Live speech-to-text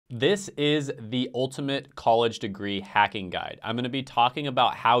This is the ultimate college degree hacking guide. I'm going to be talking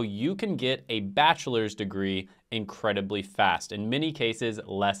about how you can get a bachelor's degree incredibly fast, in many cases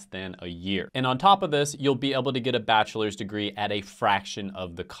less than a year. And on top of this, you'll be able to get a bachelor's degree at a fraction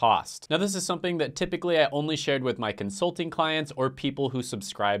of the cost. Now, this is something that typically I only shared with my consulting clients or people who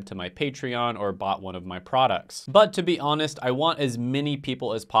subscribe to my Patreon or bought one of my products. But to be honest, I want as many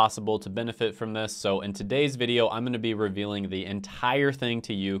people as possible to benefit from this. So in today's video, I'm going to be revealing the entire thing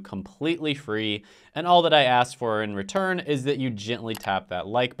to you completely free. And all that I ask for in return is that you gently tap that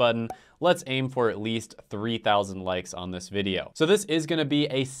like button. Let's aim for at least 3,000 likes on this video. So this is gonna be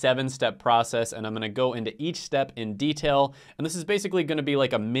a 7-step process, and I'm gonna go into each step in detail. And this is basically gonna be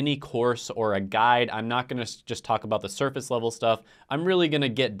like a mini course or a guide. I'm not gonna just talk about the surface level stuff. I'm really gonna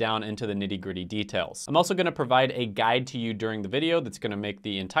get down into the nitty-gritty details. I'm also gonna provide a guide to you during the video that's gonna make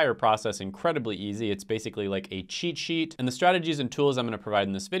the entire process incredibly easy. It's basically like a cheat sheet. And the strategies and tools I'm gonna provide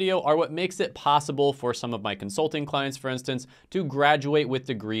in this video are what makes it possible for some of my consulting clients, for instance, to graduate with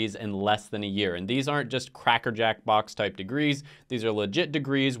degrees in less than a year. And these aren't just crackerjack box type degrees. These are legit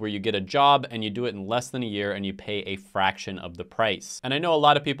degrees where you get a job and you do it in less than a year and you pay a fraction of the price. And I know a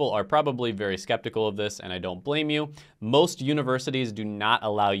lot of people are probably very skeptical of this, and I don't blame you. Most universities do not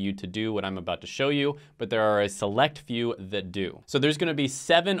allow you to do what I'm about to show you, but there are a select few that do. So there's going to be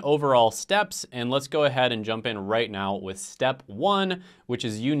 7 overall steps, and let's go ahead and jump in right now with step 1, which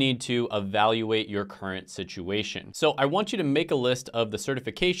is you need to evaluate your current situation. So I want you to make a list of the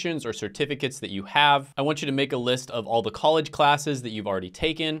certifications or certificates that you have. I want you to make a list of all the college classes that you've already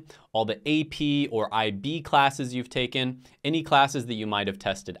taken, all the AP or IB classes you've taken, any classes that you might have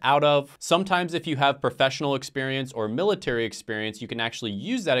tested out of. Sometimes if you have professional experience or military experience, you can actually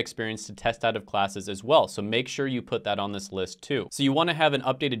use that experience to test out of classes as well. So make sure you put that on this list too. So you want to have an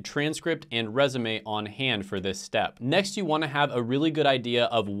updated transcript and resume on hand for this step. Next, you want to have a really good idea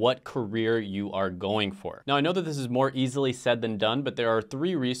of what career you are going for. Now, I know that this is more easily said than done, but there are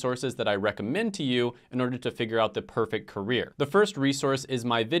 3 resources that I recommend to you in order to figure out the perfect career. The first resource is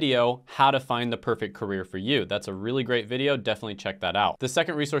my video, How to Find the Perfect Career for You. That's a really great video. Definitely check that out. The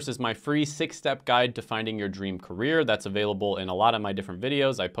second resource is my free 6-step guide to finding your dream career. That's available in a lot of my different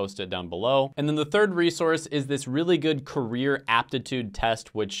videos. I post it down below. And then the third resource is this really good career aptitude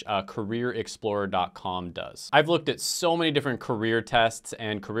test, which careerexplorer.com does. I've looked at so many different career tests,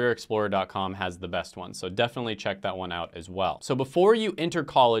 and careerexplorer.com has the best one. So definitely check that one out as well. So before you enter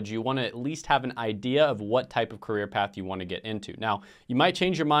college, you want to at least have an idea of what type of career path you want to get into. Now, you might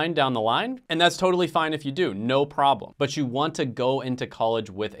change your mind down the line, and that's totally fine if you do, no problem. But you want to go into college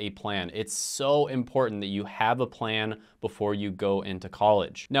with a plan. It's so important that you have a plan before you go into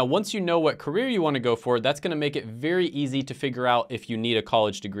college. Now, once you know what career you want to go for, that's going to make it very easy to figure out if you need a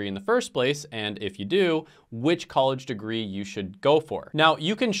college degree in the first place, and if you do, which college degree you should go for. Now,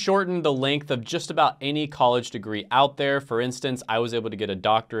 you can shorten the length of just about any college degree out there. For instance, I was able to get a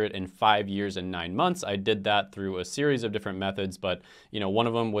doctorate in 5 years and 9 months. I did that through a series of different methods, but one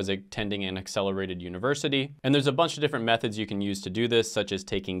of them was attending an accelerated university. And there's a bunch of different methods you can use to do this, such as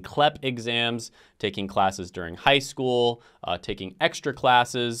taking CLEP exams, taking classes during high school, taking extra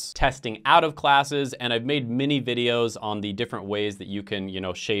classes, testing out of classes, and I've made many videos on the different ways that you can,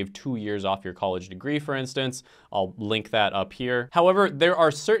 shave 2 years off your college degree, for instance. I'll link that up here. However, there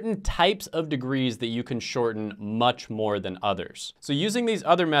are certain types of degrees that you can shorten much more than others. So using these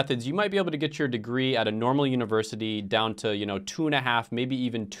other methods, you might be able to get your degree at a normal university down to, 2.5, maybe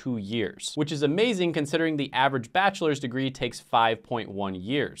even 2 years, which is amazing considering the average bachelor's degree takes 5.1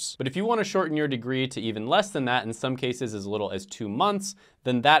 years. But if you want to shorten your degree to even less than that, in some cases as little as 2 months,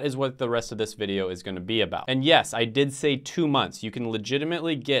 then that is what the rest of this video is going to be about. And yes, I did say 2 months. You can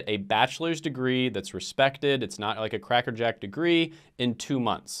legitimately get a bachelor's degree that's respected. It's not like a crackerjack degree in 2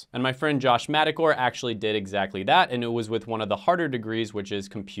 months. And my friend Josh Madakor actually did exactly that, and it was with one of the harder degrees, which is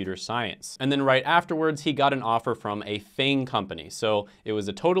computer science. And then right afterwards, he got an offer from a FANG company. So it was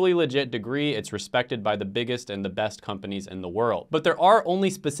a totally legit degree. It's respected by the biggest and the best companies in the world. But there are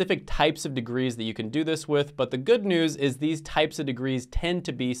only specific types of degrees that you can do this with, but the good news is these types of degrees tend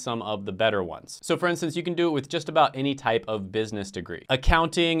to be some of the better ones. So for instance, you can do it with just about any type of business degree.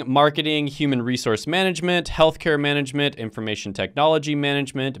 Accounting, marketing, human resource management, healthcare management, information technology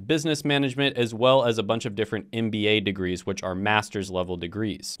management, business management, as well as a bunch of different MBA degrees, which are master's level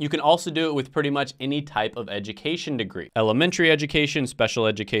degrees. You can also do it with pretty much any type of education degree. Elementary education, special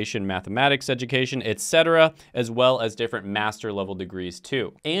education, mathematics education, etc., as well as different master level degrees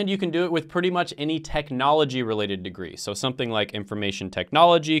too. And you can do it with pretty much any technology related degree. So something like information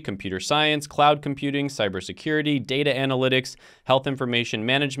technology, computer science, cloud computing, cybersecurity, data analytics, health information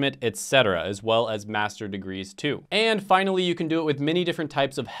management, etc., as well as master degrees too. And finally, you can do it with many different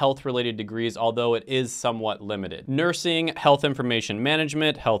types of health related degrees, although it is somewhat limited. Nursing, health information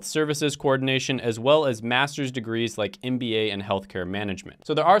management, health services coordination, as well as master's degrees like MBA and healthcare management.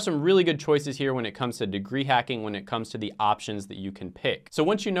 So there are some really good choices here when it comes to degree hacking, when it comes to the options that you can pick. So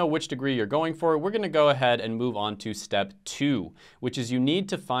once you know which degree you're going for, we're gonna go ahead and move on to step 2, which is you need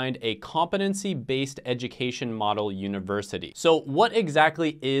to find a competency-based education model university. So what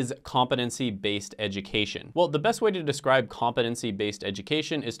exactly is competency-based education? Well, the best way to describe competency-based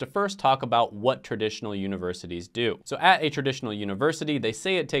education is to first talk about what traditional universities do. So at a traditional university, they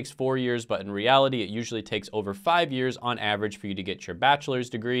say it takes 4 years, but in reality, it usually takes over 5 years on average for you to get your bachelor's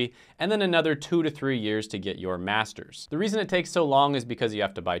degree, and then another 2 to 3 years to get your master's. The reason it takes so long is because you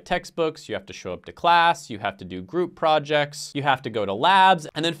have to buy textbooks, you have to show up to class, you have to do group projects, you have to go to labs,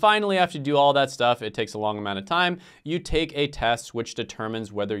 and then finally, after you do all that stuff, it takes a long amount of time, you take a test which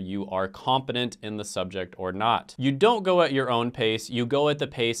determines whether you are competent in the subject or not. You don't go at your own pace, you go at the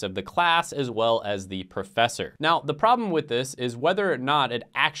pace of the class as well as the professor. Now, the problem with this is whether or not it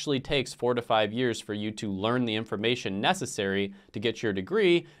actually takes 4 to 5 years for you to learn the information necessary to get your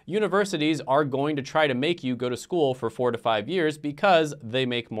degree, universities are going to try to make you go to school for 4 to 5 years because they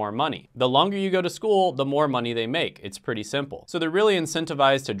make more money. The longer you go to school, the more money they make. It's pretty simple. So they're really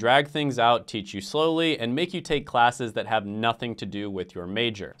incentivized to drag things out, teach you slowly, and make you take classes that have nothing to do with your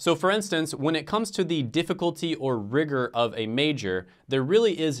major. So for instance, when it comes to the difficulty or rigor of a major, there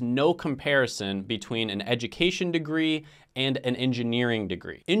really is no comparison between an education degree and an engineering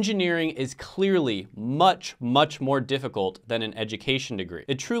degree. Engineering is clearly much, much more difficult than an education degree.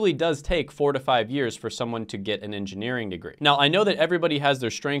 It truly does take 4 to 5 years for someone to get an engineering degree. Now, I know that everybody has their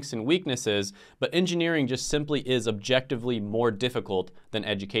strengths and weaknesses, but engineering just simply is objectively more difficult than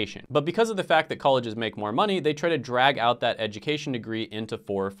education. But because of the fact that colleges make more money, they try to drag out that education degree into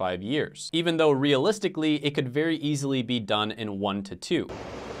 4 or 5 years, even though realistically, it could very easily be done in 1 to 2.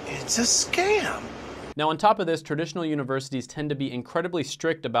 It's a scam. Now, on top of this, traditional universities tend to be incredibly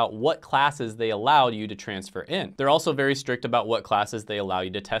strict about what classes they allow you to transfer in. They're also very strict about what classes they allow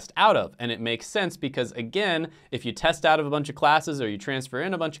you to test out of. And it makes sense because, again, if you test out of a bunch of classes or you transfer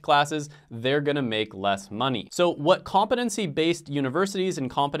in a bunch of classes, they're gonna make less money. So what competency-based universities and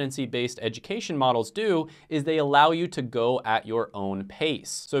competency-based education models do is they allow you to go at your own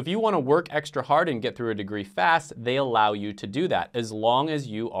pace. So if you wanna work extra hard and get through a degree fast, they allow you to do that as long as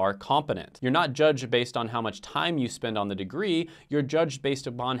you are competent. You're not judged based on how much time you spend on the degree, you're judged based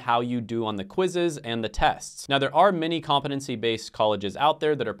upon how you do on the quizzes and the tests. Now, there are many competency-based colleges out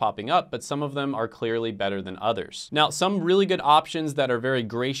there that are popping up, but some of them are clearly better than others. Now, some really good options that are very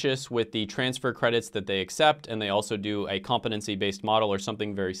gracious with the transfer credits that they accept, and they also do a competency-based model or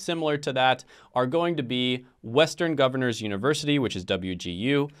something very similar to that, are going to be Western Governors University, which is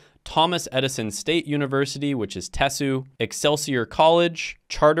WGU, Thomas Edison State University, which is TESU, Excelsior College,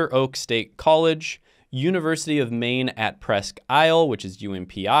 Charter Oak State College, University of Maine at Presque Isle, which is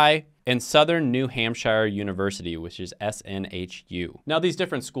UMPI, and Southern New Hampshire University, which is SNHU. Now, these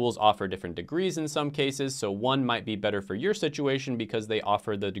different schools offer different degrees in some cases, so one might be better for your situation because they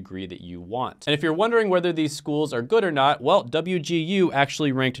offer the degree that you want. And if you're wondering whether these schools are good or not, well, WGU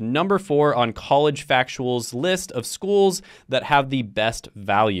actually ranked number 4 on College Factual's list of schools that have the best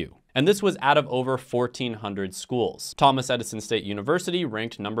value. And this was out of over 1,400 schools. Thomas Edison State University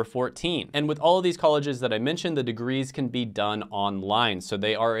ranked number 14. And with all of these colleges that I mentioned, the degrees can be done online, so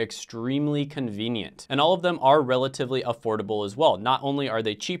they are extremely convenient. And all of them are relatively affordable as well. Not only are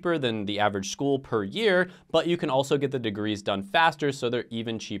they cheaper than the average school per year, but you can also get the degrees done faster, so they're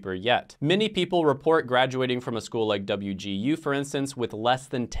even cheaper yet. Many people report graduating from a school like WGU, for instance, with less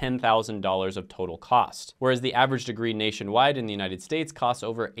than $10,000 of total cost, whereas the average degree nationwide in the United States costs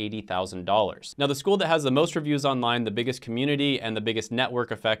over $80,000. Now, the school that has the most reviews online, the biggest community, and the biggest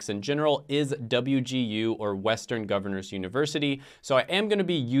network effects in general is WGU, or Western Governors University. So I am going to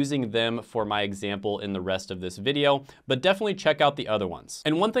be using them for my example in the rest of this video, but definitely check out the other ones.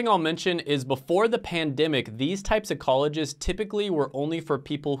 And one thing I'll mention is before the pandemic, these types of colleges typically were only for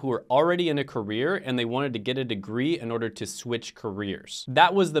people who were already in a career and they wanted to get a degree in order to switch careers.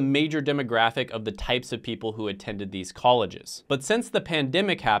 That was the major demographic of the types of people who attended these colleges. But since the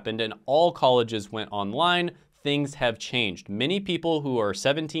pandemic happened and all colleges went online, things have changed. Many people who are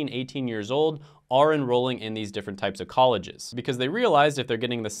 17, 18 years old are enrolling in these different types of colleges because they realized if they're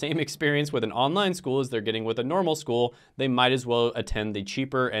getting the same experience with an online school as they're getting with a normal school, they might as well attend the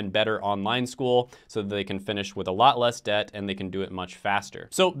cheaper and better online school so that they can finish with a lot less debt and they can do it much faster.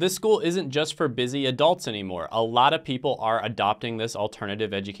 So this school isn't just for busy adults anymore. A lot of people are adopting this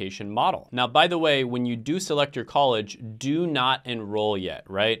alternative education model. Now, by the way, when you do select your college, do not enroll yet,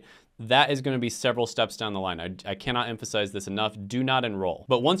 right? That is going to be several steps down the line. I cannot emphasize this enough. Do not enroll.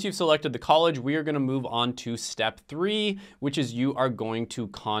 But once you've selected the college, we are going to move on to step 3, which is you are going to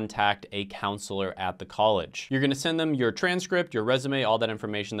contact a counselor at the college. You're going to send them your transcript, your resume, all that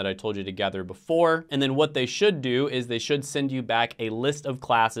information that I told you to gather before. And then what they should do is they should send you back a list of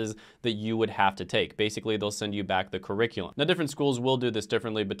classes that you would have to take. Basically, they'll send you back the curriculum. Now, different schools will do this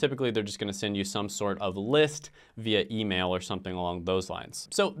differently, but typically they're just going to send you some sort of list via email or something along those lines.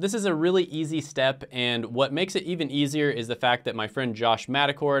 So this is a really easy step, and what makes it even easier is the fact that my friend Josh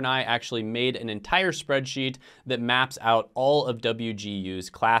Madakor and I actually made an entire spreadsheet that maps out all of WGU's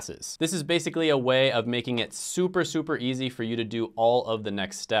classes. This is basically a way of making it super, super easy for you to do all of the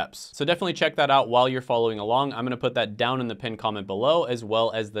next steps. So definitely check that out while you're following along. I'm gonna put that down in the pinned comment below as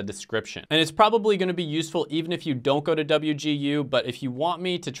well as the description. And it's probably gonna be useful even if you don't go to WGU, but if you want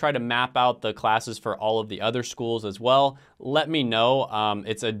me to try to map out the classes for all of the other schools as well, let me know.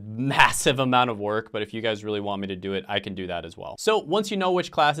 It's a massive amount of work, but if you guys really want me to do it, I can do that as well. So once you know which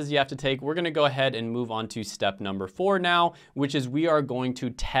classes you have to take, we're gonna go ahead and move on to step number 4 now, which is we are going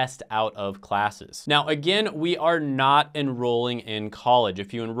to test out of classes. Now, again, we are not enrolling in college.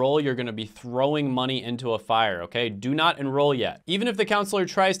 If you enroll, you're gonna be throwing money into a fire, okay? Do not enroll yet. Even if the counselor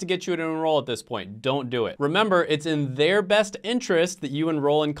tries to get you to enroll at this point, don't do it. Remember, it's in their best interest that you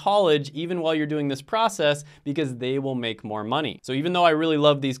enroll in college even while you're doing this process because they will make more money. So even though I really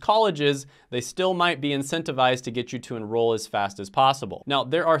love these colleges, they still might be incentivized to get you to enroll as fast as possible. Now,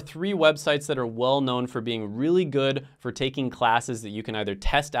 there are 3 websites that are well known for being really good for taking classes that you can either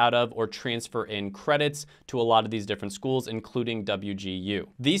test out of or transfer in credits to a lot of these different schools, including WGU.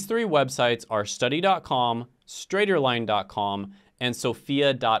 These 3 websites are study.com, straighterline.com, and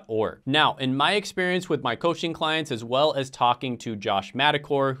sophia.org. Now, in my experience with my coaching clients, as well as talking to Josh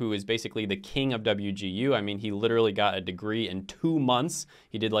Madakor, who is basically the king of WGU, I mean, he literally got a degree in 2 months.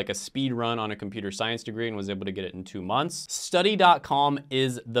 He did like a speed run on a computer science degree and was able to get it in 2 months. Study.com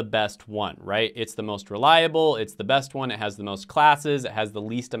is the best one, right? It's the most reliable, it's the best one, it has the most classes, it has the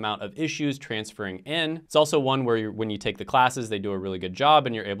least amount of issues transferring in. It's also one where when you take the classes, they do a really good job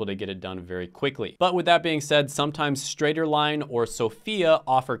and you're able to get it done very quickly. But with that being said, sometimes Straighterline or Sophia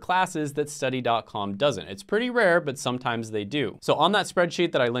offer classes that study.com doesn't. It's pretty rare, but sometimes they do. So on that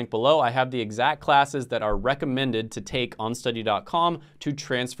spreadsheet that I linked below, I have the exact classes that are recommended to take on study.com to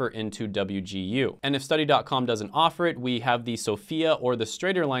transfer into WGU. And if study.com doesn't offer it, we have the Sophia or the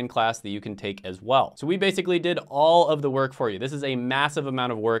Straighterline class that you can take as well. So we basically did all of the work for you. This is a massive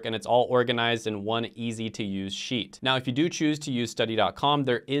amount of work and it's all organized in one easy to use sheet. Now, if you do choose to use study.com,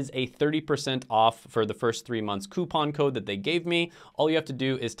 there is a 30% off for the first 3 months coupon code that they gave me. All you have to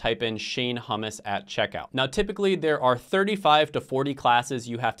do is type in Shane Hummus at checkout. Now, typically there are 35 to 40 classes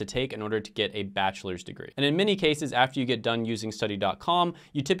you have to take in order to get a bachelor's degree. And in many cases, after you get done using study.com,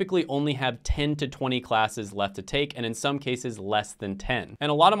 you typically only have 10 to 20 classes left to take, and in some cases less than 10.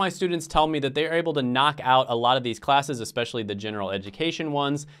 And a lot of my students tell me that they're able to knock out a lot of these classes, especially the general education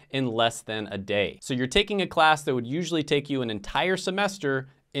ones, in less than a day. So you're taking a class that would usually take you an entire semester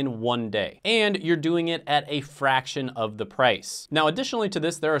in 1 day. And you're doing it at a fraction of the price. Now, additionally to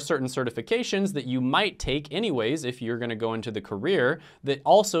this, there are certain certifications that you might take anyways if you're gonna go into the career that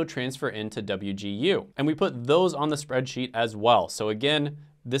also transfer into WGU. And we put those on the spreadsheet as well. So again,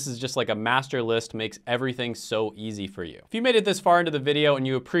 this is just like a master list, makes everything so easy for you. If you made it this far into the video and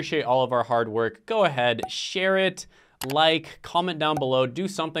you appreciate all of our hard work, go ahead, share it, like, comment down below, do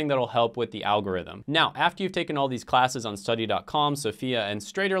something that'll help with the algorithm. Now, after you've taken all these classes on study.com, Sophia, and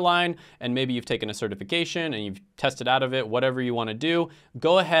Straighterline, and maybe you've taken a certification and you've tested out of it, whatever you wanna do,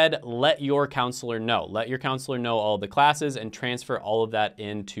 go ahead, let your counselor know. Let your counselor know all the classes and transfer all of that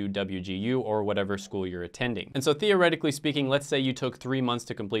into WGU or whatever school you're attending. And so theoretically speaking, let's say you took 3 months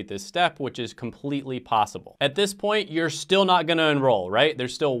to complete this step, which is completely possible. At this point, you're still not gonna enroll, right?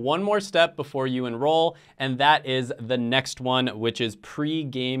 There's still one more step before you enroll, and that is the next one, which is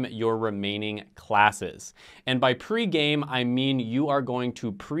pre-game your remaining classes. And by pre-game, I mean you are going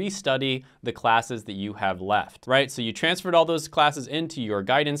to pre-study the classes that you have left, right? So you transferred all those classes into your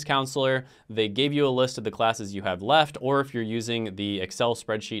guidance counselor. They gave you a list of the classes you have left, or if you're using the Excel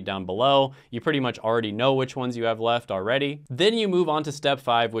spreadsheet down below, you pretty much already know which ones you have left already. Then you move on to step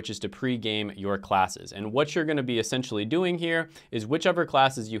 5, which is to pre-game your classes. And what you're gonna be essentially doing here is whichever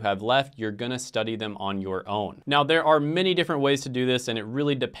classes you have left, you're gonna study them on your own. Now, there are many different ways to do this, and it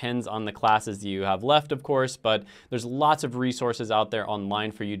really depends on the classes that you have left, of course, but there's lots of resources out there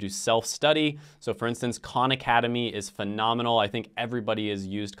online for you to self-study. So for instance, Khan Academy is phenomenal. I think everybody has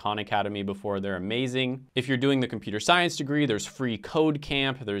used Khan Academy before. They're amazing. If you're doing the computer science degree, there's Free Code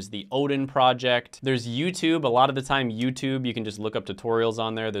Camp, there's the Odin Project, there's YouTube. A lot of the time, YouTube, you can just look up tutorials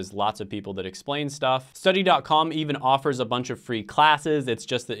on there. There's lots of people that explain stuff. Study.com even offers a bunch of free classes. It's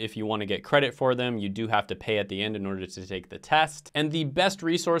just that if you want to get credit for them, you do have to pay at the end in order to take the test. And the best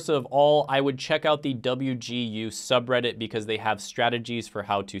resource of all, I would check out the WGU subreddit because they have strategies for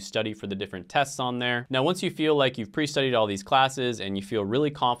how to study for the different tests on there. Now, once you feel like you've pre-studied all these classes and you feel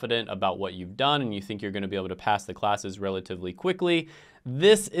really confident about what you've done and you think you're going to be able to pass the classes relatively quickly,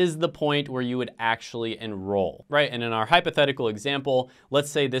 this is the point where you would actually enroll, right? And in our hypothetical example, let's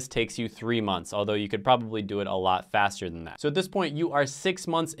say this takes you 3 months, although you could probably do it a lot faster than that. So at this point, you are 6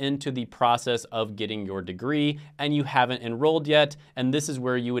 months into the process of getting your degree and you haven't enrolled yet. And this is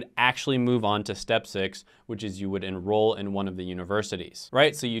where you would actually move on to step 6, which is you would enroll in one of the universities,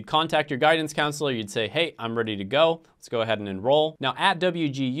 right? So you'd contact your guidance counselor, you'd say, hey, I'm ready to go. Let's go ahead and enroll. Now at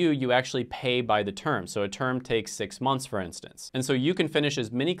WGU, you actually pay by the term. So a term takes 6 months, for instance. And so you can finish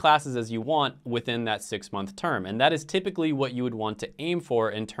as many classes as you want within that 6-month term. And that is typically what you would want to aim for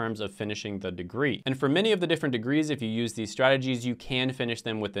in terms of finishing the degree. And for many of the different degrees, if you use these strategies, you can finish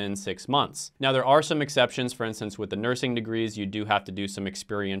them within 6 months. Now there are some exceptions. For instance, with the nursing degrees, you do have to do some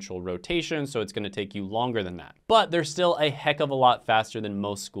experiential rotation. So it's gonna take you longer than that. But they're still a heck of a lot faster than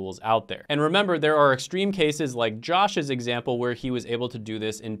most schools out there. And remember, there are extreme cases like Josh's example where he was able to do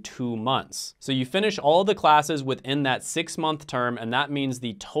this in 2 months. So you finish all the classes within that 6-month term, and that means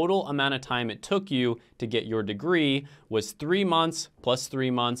the total amount of time it took you to get your degree was 3 months plus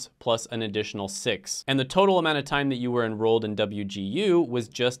 3 months plus an additional 6. And the total amount of time that you were enrolled in WGU was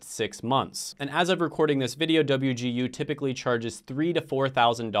just 6 months. And as of recording this video, WGU typically charges $3,000 to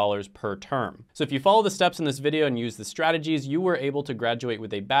 $4,000 per term. So if you follow the steps in this video and use the strategies, you were able to graduate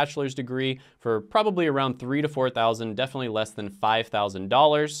with a bachelor's degree for probably around $3,000 to $4,000, definitely less than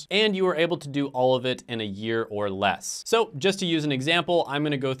 $5,000. And you were able to do all of it in a year or less. So just to use an example, I'm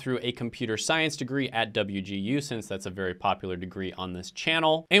gonna go through a computer science degree at WGU since that's a very popular degree on this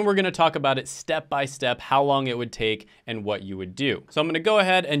channel. And we're gonna talk about it step by step, how long it would take and what you would do. So I'm gonna go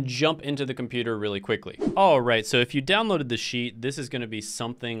ahead and jump into the computer really quickly. All right, so if you downloaded the sheet, this is gonna be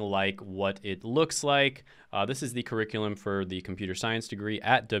something like what it looks like. This is the curriculum for the computer science degree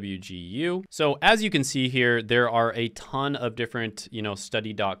at WGU. So as you can see here, there are a ton of different,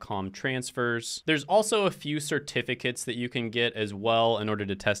 study.com transfers. There's also a few certificates that you can get as well in order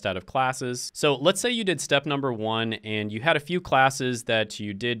to test out of classes. So let's say you did step number 1 and you had a few classes that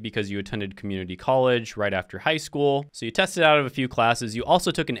you did because you attended community college right after high school. So you tested out of a few classes. You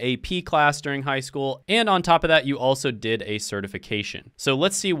also took an AP class during high school. And on top of that, you also did a certification. So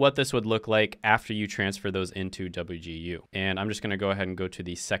let's see what this would look like after you transfer those into WGU. And I'm just gonna go ahead and go to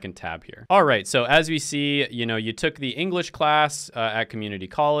the second tab here. All right, so as we see, you took the English class at community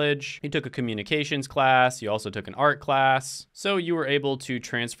college, you took a communications class, you also took an art class. So you were able to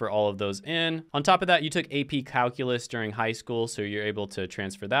transfer all of those in. On top of that, you took AP calculus during high school, so you're able to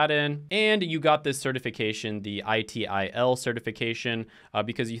transfer that in. And you got this certification, the ITIL certification,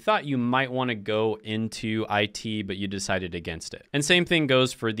 because you thought you might wanna go into IT, but you decided against it. And same thing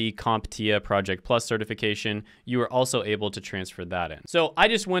goes for the CompTIA Project Plus certification. You are also able to transfer that in. So I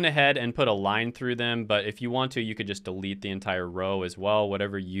just went ahead and put a line through them, but if you want to, you could just delete the entire row as well,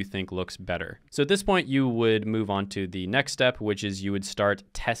 whatever you think looks better. So at this point, you would move on to the next step, which is you would start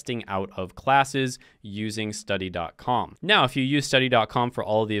testing out of classes using study.com. Now, if you use study.com for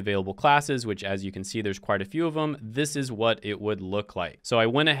all of the available classes, which as you can see, there's quite a few of them, this is what it would look like. So I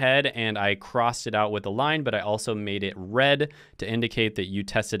went ahead and I crossed it out with a line, but I also made it red to indicate that you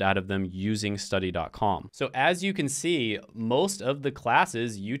tested out of them using study.com. So as you can see, most of the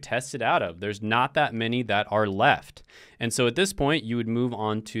classes you tested out of, there's not that many that are left. And so at this point, you would move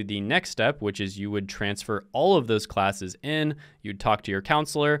on to the next step, which is you would transfer all of those classes in, you'd talk to your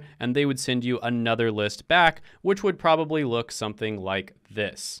counselor, and they would send you another list back, which would probably look something like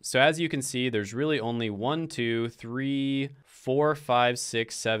this. So as you can see, there's really only 1, 2, 3, 4, 5,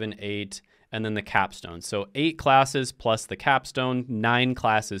 6, 7, 8, and then the capstone. So 8 classes plus the capstone, 9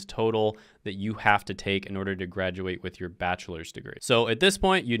 classes total that you have to take in order to graduate with your bachelor's degree. So at this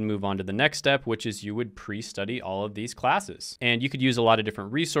point, you'd move on to the next step, which is you would pre-study all of these classes. And you could use a lot of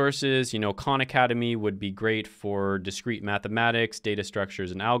different resources. You know, Khan Academy would be great for discrete mathematics, data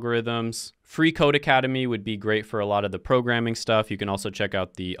structures, and algorithms. Free Code Academy would be great for a lot of the programming stuff. You can also check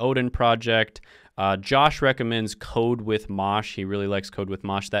out the Odin project. Josh recommends Code with Mosh. He really likes Code with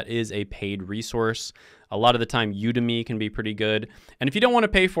Mosh. That is a paid resource. A lot of the time, Udemy can be pretty good. And if you don't want to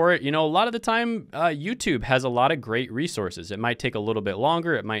pay for it, you know, a lot of the time, YouTube has a lot of great resources. It might take a little bit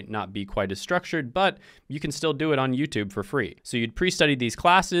longer. It might not be quite as structured, but you can still do it on YouTube for free. So you'd pre-study these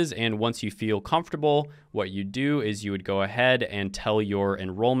classes, and once you feel comfortable, what you do is you would go ahead and tell your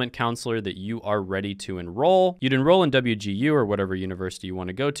enrollment counselor that you are ready to enroll. You'd enroll in WGU or whatever university you want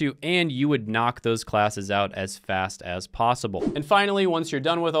to go to, and you would knock those classes out as fast as possible. And finally, once you're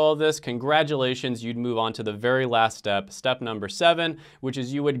done with all of this, congratulations, you'd move on to the very last step, step number 7, which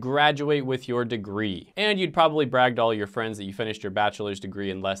is you would graduate with your degree. And you'd probably brag to all your friends that you finished your bachelor's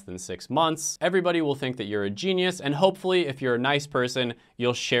degree in less than 6 months. Everybody will think that you're a genius, and hopefully, if you're a nice person,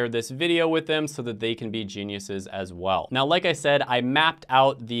 you'll share this video with them so that they can be geniuses as well. Now, like I said, I mapped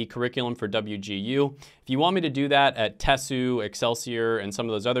out the curriculum for WGU. If you want me to do that at TESU, Excelsior, and some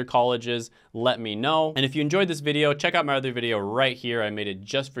of those other colleges, let me know. And if you enjoyed this video, check out my other video right here. I made it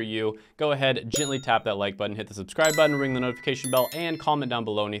just for you. Go ahead, gently tap that like button, hit the subscribe button, ring the notification bell, and comment down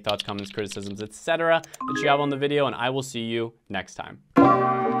below any thoughts, comments, criticisms, etc. that you have on the video, and I will see you next time.